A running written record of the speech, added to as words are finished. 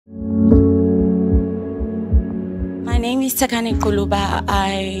name is Takane Kuluba.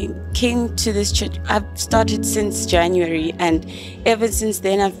 I came to this church, I've started since January, and ever since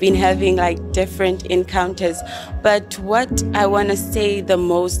then I've been having like different encounters. But what I want to say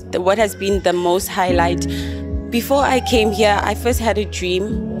what has been the most highlight, before I came here, I first had a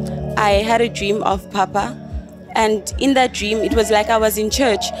dream. I had a dream of Papa. And in that dream, it was like I was in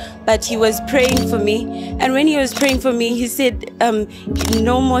church, but he was praying for me. And when he was praying for me, he said,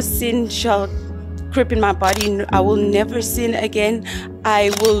 no more sin shall creep in my body. I will never sin again.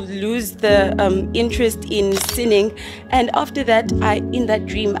 I will lose the interest in sinning. And after that, in that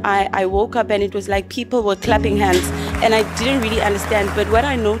dream, I woke up and it was like people were clapping hands. And I didn't really understand. But what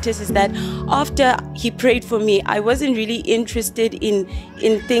I noticed is that after he prayed for me, I wasn't really interested in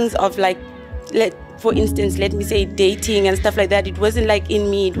things of like, for instance, let me say dating and stuff like that. It wasn't like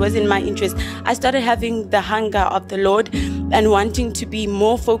in me, it wasn't my interest. I started having the hunger of the Lord and wanting to be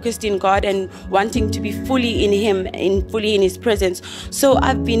more focused in God and wanting to be fully in Him and fully in His presence. So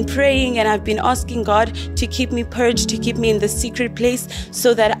I've been praying and I've been asking God to keep me purged, to keep me in the secret place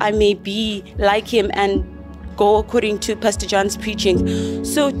so that I may be like Him and go according to Pastor John's preaching.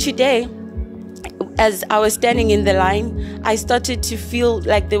 So today, as I was standing in the line, I started to feel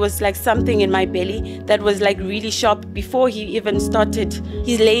like there was like something in my belly that was like really sharp. Before he even started,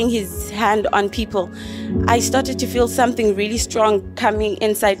 he's laying his hand on people, I started to feel something really strong coming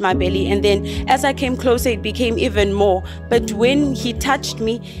inside my belly. And then as I came closer, it became even more. But when he touched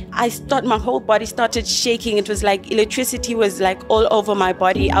me, my whole body started shaking. It was like electricity was like all over my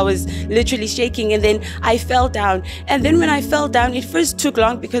body. I was literally shaking, and then I fell down. And then when I fell down, it first took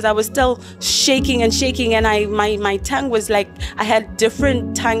long because I was still shaking, and my tongue was like, I had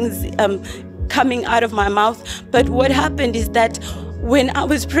different tongues coming out of my mouth. But what happened is that when I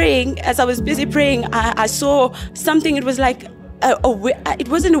was praying, as I was busy praying, I saw something. It was like it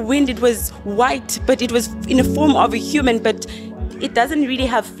wasn't a wind, it was white, but it was in the form of a human, but it doesn't really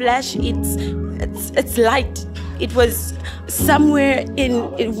have flesh. It's light. It was somewhere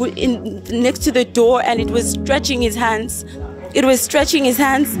in next to the door, and it was stretching his hands. It was stretching his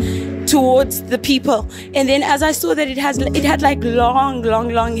hands towards the people. And then as I saw that it had like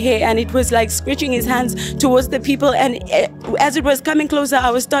long hair, and it was like stretching his hands towards the people. And as it was coming closer,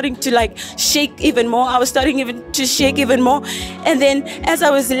 I was starting to like shake even more. I was starting even to shake even more. And then as I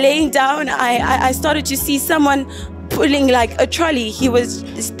was laying down, I started to see someone pulling like a trolley.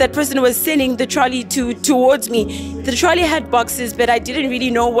 That person was sending the trolley towards me. The trolley had boxes, but I didn't really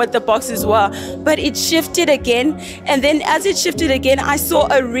know what the boxes were. But it shifted again, and then as it shifted again, I saw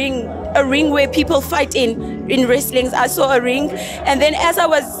a ring where people fight in wrestlings. I saw a ring, and then as I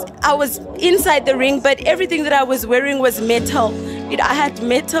was inside the ring, but everything that I was wearing was metal. I had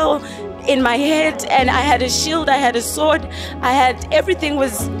metal in my head, and I had a shield, I had a sword, everything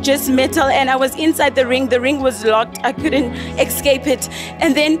was just metal, and I was inside the ring. The ring was locked, I couldn't escape it.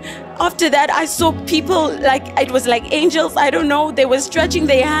 And then after that, I saw people, like it was like angels, I don't know, they were stretching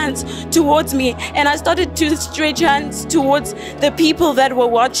their hands towards me, and I started to stretch hands towards the people that were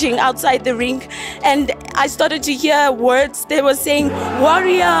watching outside the ring. And I started to hear words. They were saying,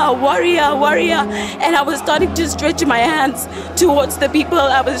 warrior, warrior, warrior. And I was starting to stretch my hands towards the people.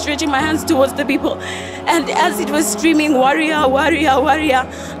 I was stretching my hands towards the people. And as it was screaming, warrior, warrior, warrior,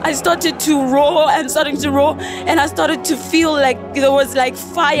 I started to roar and starting to roar. And I started to feel like there was like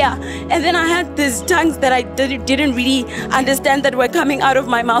fire. And then I had these tongues that I didn't really understand that were coming out of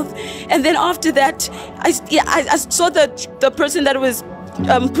my mouth. And then after that, I saw the person that was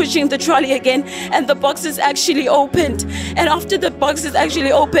pushing the trolley again, and the boxes actually opened. And after the boxes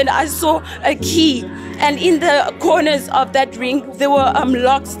actually opened, I saw a key, and in the corners of that ring there were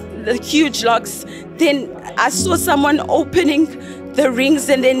locks, the huge locks. Then I saw someone opening the rings,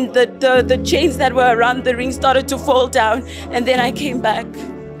 and then the chains that were around the ring started to fall down, and then I came back.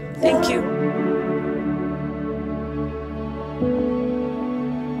 Thank you.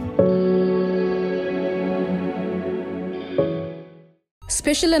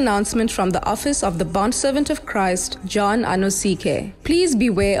 Special announcement from the Office of the Bondservant of Christ, John Anosike. Please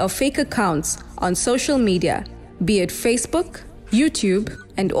beware of fake accounts on social media, be it Facebook, YouTube,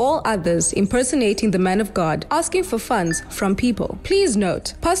 and all others impersonating the man of God, asking for funds from people. Please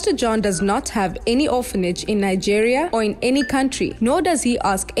note, Pastor John does not have any orphanage in Nigeria or in any country, nor does he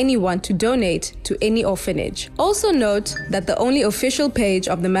ask anyone to donate to any orphanage. Also note that the only official page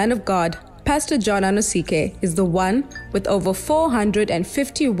of the man of God, Pastor John Anosike, is the one with over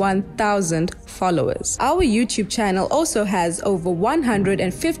 451,000 followers. Our YouTube channel also has over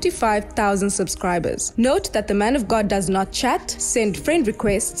 155,000 subscribers. Note that the man of God does not chat, send friend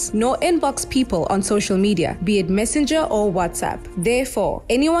requests, nor inbox people on social media, be it Messenger or WhatsApp. Therefore,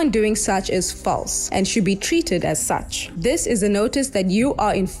 anyone doing such is false and should be treated as such. This is a notice that you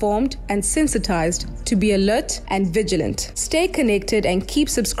are informed and sensitized to be alert and vigilant. Stay connected and keep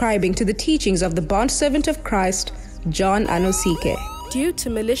subscribing to the teachings of the bondservant of Christ, John Anosike. Due to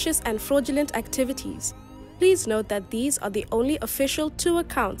malicious and fraudulent activities, please note that these are the only official 2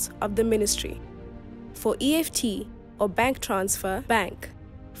 accounts of the ministry. For EFT or bank transfer, bank,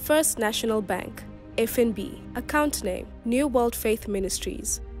 First National Bank, FNB, account name, New World Faith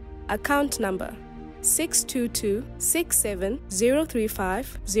Ministries, account number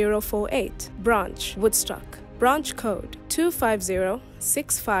 622-67035048, branch, Woodstock, branch code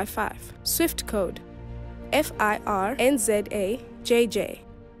 250655, SWIFT code FIRNZAJJ,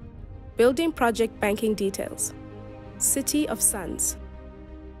 building project banking details, City of Sons,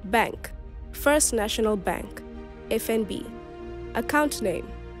 bank, First National Bank, FNB, account name,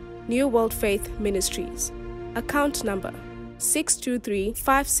 New World Faith Ministries, account number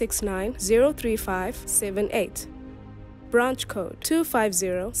 623-569-03578, branch code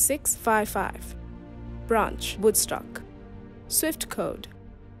 250655, branch, Woodstock, SWIFT code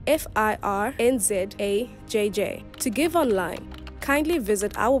FIRNZAJJ. To give online, kindly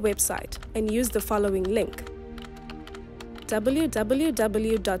visit our website and use the following link: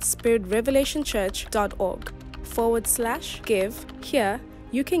 www.spiritrevelationchurch.org/give. Here,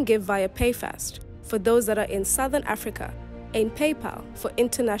 you can give via PayFast for those that are in Southern Africa, and PayPal for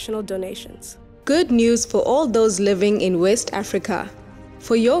international donations. Good news for all those living in West Africa.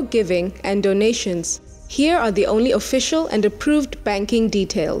 For your giving and donations, here are the only official and approved banking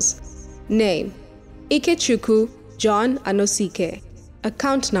details. Name: Ikechukwu John Anosike.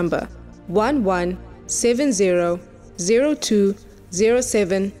 Account number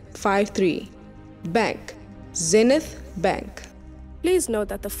 1170020753. Bank: Zenith Bank. Please note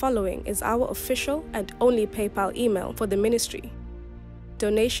that the following is our official and only PayPal email for the ministry: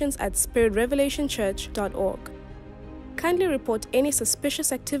 donations@spiritrevelationchurch.org. Kindly report any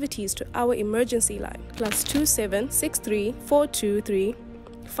suspicious activities to our emergency line, +27 63 423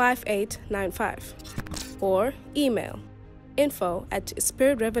 5895, or email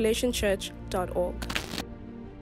info@spiritrevelationchurch.org.